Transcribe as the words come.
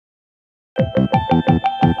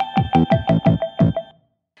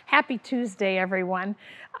Happy Tuesday, everyone.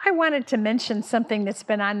 I wanted to mention something that's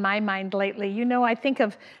been on my mind lately. You know, I think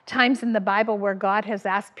of times in the Bible where God has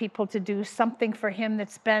asked people to do something for him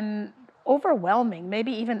that's been overwhelming,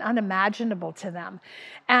 maybe even unimaginable to them.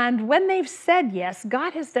 And when they've said yes,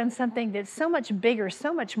 God has done something that's so much bigger,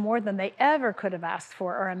 so much more than they ever could have asked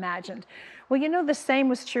for or imagined. Well, you know, the same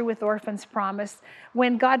was true with Orphan's Promise.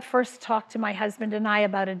 When God first talked to my husband and I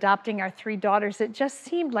about adopting our 3 daughters, it just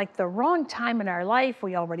seemed like the wrong time in our life.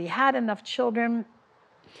 We already had enough children,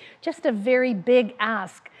 just a very big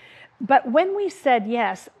ask. But when we said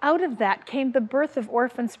yes, out of that came the birth of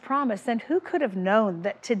Orphan's Promise. And who could have known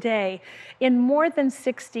that today, in more than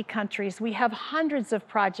 60 countries, we have hundreds of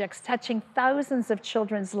projects touching thousands of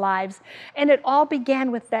children's lives. And it all began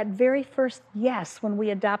with that very first yes when we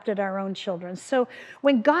adopted our own children. So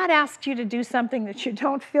when God asks you to do something that you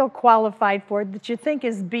don't feel qualified for, that you think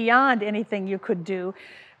is beyond anything you could do,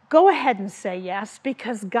 go ahead and say yes,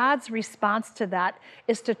 because God's response to that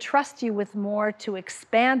is to trust you with more, to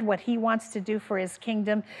expand what he wants to do for his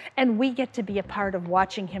kingdom, and we get to be a part of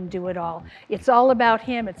watching him do it all. It's all about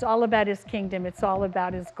him. It's all about his kingdom. It's all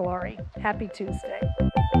about his glory. Happy Tuesday.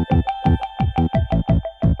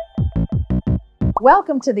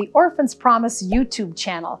 Welcome to the Orphan's Promise YouTube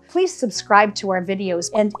channel. Please subscribe to our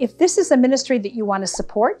videos. And if this is a ministry that you want to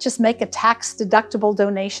support, just make a tax-deductible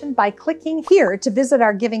donation by clicking here to visit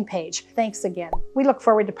our giving page. Thanks again. We look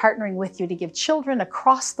forward to partnering with you to give children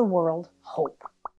across the world hope.